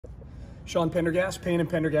Sean Pendergast, Payne and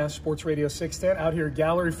Pendergast, Sports Radio 610, out here at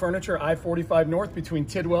Gallery Furniture, I-45 North between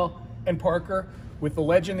Tidwell and Parker, with the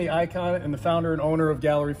legend, the icon, and the founder and owner of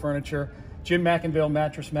Gallery Furniture, Jim McInville,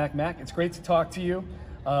 Mattress Mack. Mac, it's great to talk to you.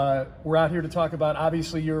 We're out here to talk about,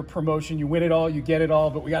 obviously, your promotion. You win it all, you get it all,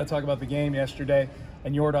 but we got to talk about the game yesterday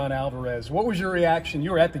and Yordan Alvarez. What was your reaction?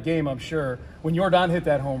 You were at the game, I'm sure, when Yordan hit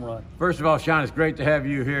that home run. First of all, Sean, it's great to have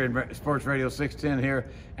you here in Sports Radio 610 here.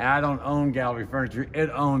 And I don't own Gallery Furniture, it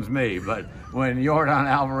owns me. But when Yordan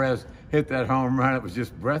Alvarez hit that home run, it was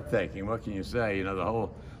just breathtaking. What can you say? You know, the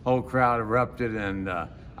whole crowd erupted, and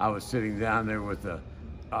I was sitting down there with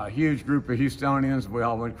a huge group of Houstonians. We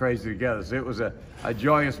all went crazy together. So it was a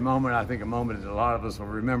joyous moment. I think a moment that a lot of us will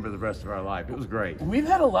remember the rest of our life. It was great. We've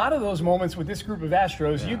had a lot of those moments with this group of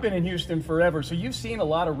Astros. Yeah. You've been in Houston forever, so you've seen a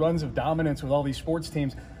lot of runs of dominance with all these sports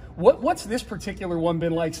teams. What's this particular one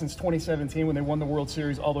been like since 2017 when they won the World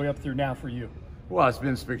Series all the way up through now for you? Well, it's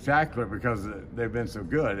been spectacular because they've been so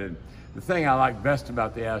good. And the thing I like best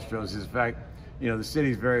about the Astros is the fact, you know, the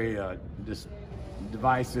city's very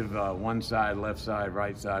divisive, one side, left side,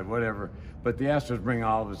 right side, whatever. But the Astros bring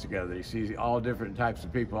all of us together. You see all different types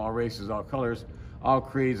of people, all races, all colors, all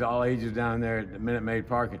creeds, all ages down there at the Minute Maid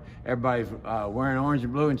Park. And everybody's wearing orange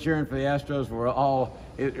and blue and cheering for the Astros.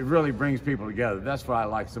 It really brings people together. That's what I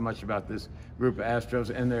like so much about this group of Astros.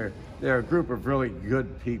 And they're a group of really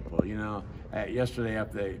good people, you know. Yesterday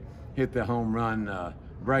after they hit the home run,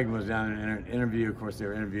 Bregman was down in an interview. Of course, they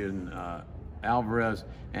were interviewing Alvarez,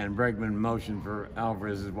 and Bregman motioned for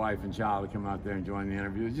Alvarez's wife and child to come out there and join the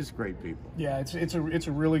interview. It's just great people. Yeah, it's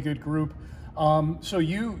a really good group. So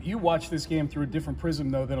you watch this game through a different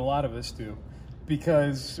prism though than a lot of us do,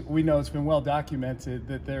 because we know it's been well documented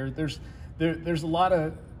that there's a lot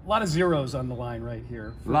of zeros on the line right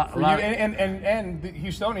here for you and the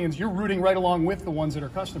Houstonians. You're rooting right along with the ones that are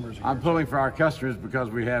customers. I'm pulling for our customers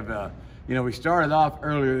because we have, you know, we started off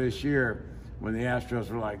earlier this year when the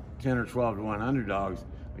Astros were like 10 or 12 to 1 underdogs.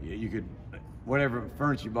 You could, whatever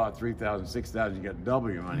furniture you bought, $3,000, $6,000, you got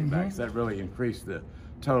double your money back. So that really increased the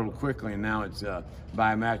total quickly, and now it's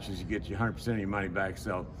buy a mattress, you get you 100% of your money back.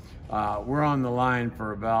 So we're on the line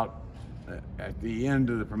for about at the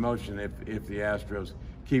end of the promotion if the Astros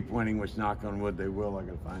keep winning, which knock on wood they will. I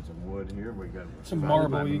got to find some wood here. We got some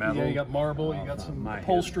marble. You got marble. You got some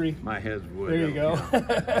upholstery. My head's wood. There you go.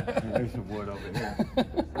 There's some wood over here.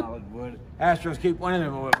 Solid wood. Astros keep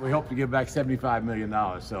winning. We hope to give back $75 million.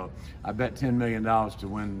 So I bet $10 million to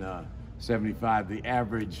win 75. The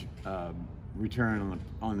average return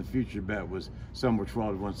on the future bet was some were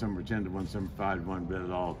 12 to 1, some were 10 to 1, some were 5 to 1. Bet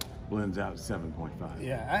it all blends out 7.5.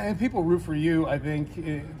 Yeah, and people root for you, I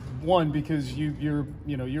think, one, because you're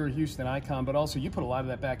a Houston icon, but also you put a lot of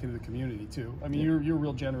that back into the community too. I mean, you're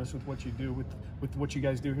real generous with what you do with what you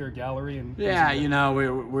guys do here at Gallery. And yeah, you know,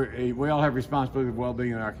 we all have responsibility for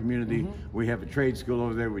well-being in our community. We have a trade school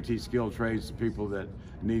over there. We teach skilled trades to people that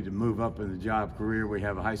need to move up in the job career. We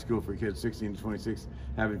have a high school for kids 16 to 26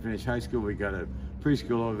 having finished high school. We got a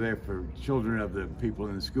preschool over there for children of the people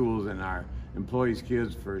in the schools, and our employees'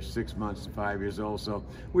 kids for 6 months to 5 years old. So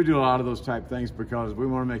we do a lot of those type things because we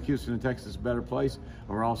want to make Houston and Texas a better place. And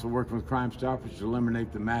we're also working with Crime Stoppers to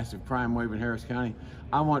eliminate the massive crime wave in Harris County.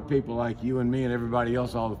 I want people like you and me and everybody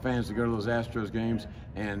else, all the fans, to go to those Astros games,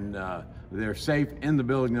 and they're safe in the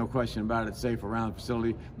building, no question about it, safe around the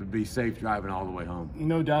facility, but be safe driving all the way home.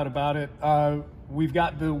 No doubt about it. We've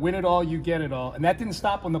got the win it all, you get it all, and that didn't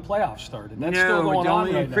stop when the playoffs started. That's still going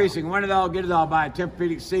on right increasing. Now. Win it all, get it all. Buy a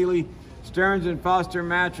tempur-pedic Sealy, Stearns & Foster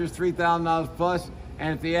mattress, $3,000 plus.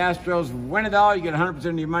 And if the Astros win it all, you get 100%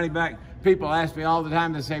 of your money back. People ask me all the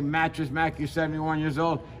time, they say, Mattress Mack, you're 71 years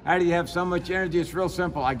old. How do you have so much energy? It's real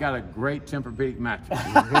simple. I got a great tempur-pedic mattress.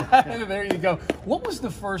 There you go. What was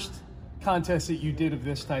the first contest that you did of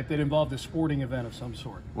this type that involved a sporting event of some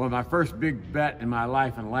sort? Well, my first big bet in my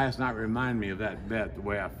life, and last night reminded me of that bet, the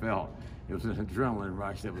way I felt. It was an adrenaline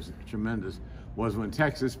rush that was tremendous, was when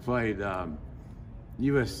Texas played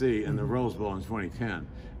USC in the Rose Bowl in 2010,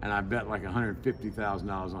 and I bet like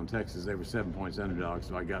 $150,000 on Texas. They were 7 points underdogs,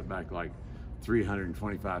 so I got back like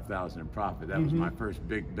 $325,000 in profit. That was my first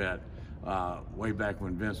big bet way back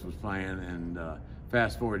when Vince was playing. And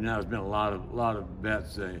fast forward now, there's been a lot of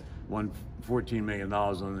bets. Won $14 million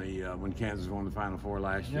on the when Kansas won the Final Four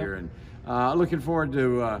last year, and looking forward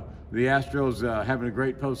to the Astros having a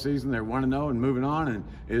great postseason. They're 1-0 and moving on, and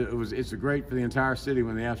it's great for the entire city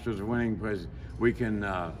when the Astros are winning, because we can,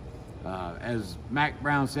 as Mac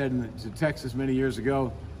Brown said to Texas many years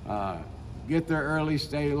ago, get there early,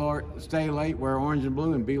 stay late, wear orange and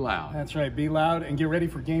blue, and be loud. That's right, be loud, and get ready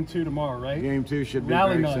for Game 2 tomorrow, right? Game 2 should be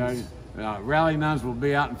very exciting. Rally Nuns will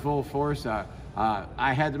be out in full force.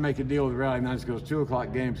 I had to make a deal with the Rally Nuns because 2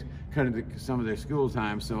 o'clock games cut into some of their school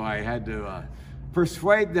time, so I had to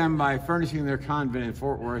persuade them by furnishing their convent in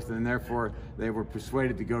Fort Worth, and therefore they were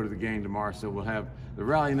persuaded to go to the game tomorrow. So we'll have the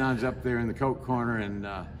Rally Nuns up there in the Coke corner, and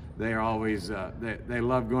they are always they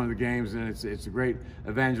love going to the games, and it's a great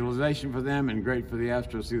evangelization for them and great for the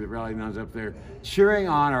Astros to see the Rally Nuns up there cheering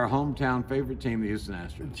on our hometown favorite team, the Houston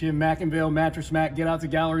Astros. Jim McIngvale, Mattress Mack, get out to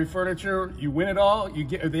Gallery Furniture. You win it all. You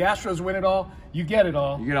get the Astros win it all. You get it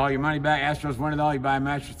all. You get all your money back. Astros win it all. You buy a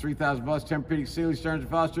mattress, $3,000 bucks. Tempur-pedic, Sealy, Stearns &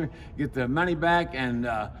 Foster. Get the money back, and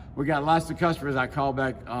we got lots of customers. I call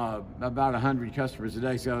back about 100 customers a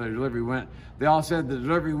day. See how their delivery went. They all said the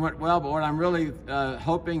delivery went well, but what I'm really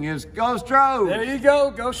hoping is go Stros. There you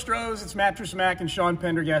go. Go Stros. It's Mattress Mack and Sean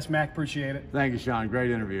Pendergast. Mack, appreciate it. Thank you, Sean.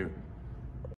 Great interview.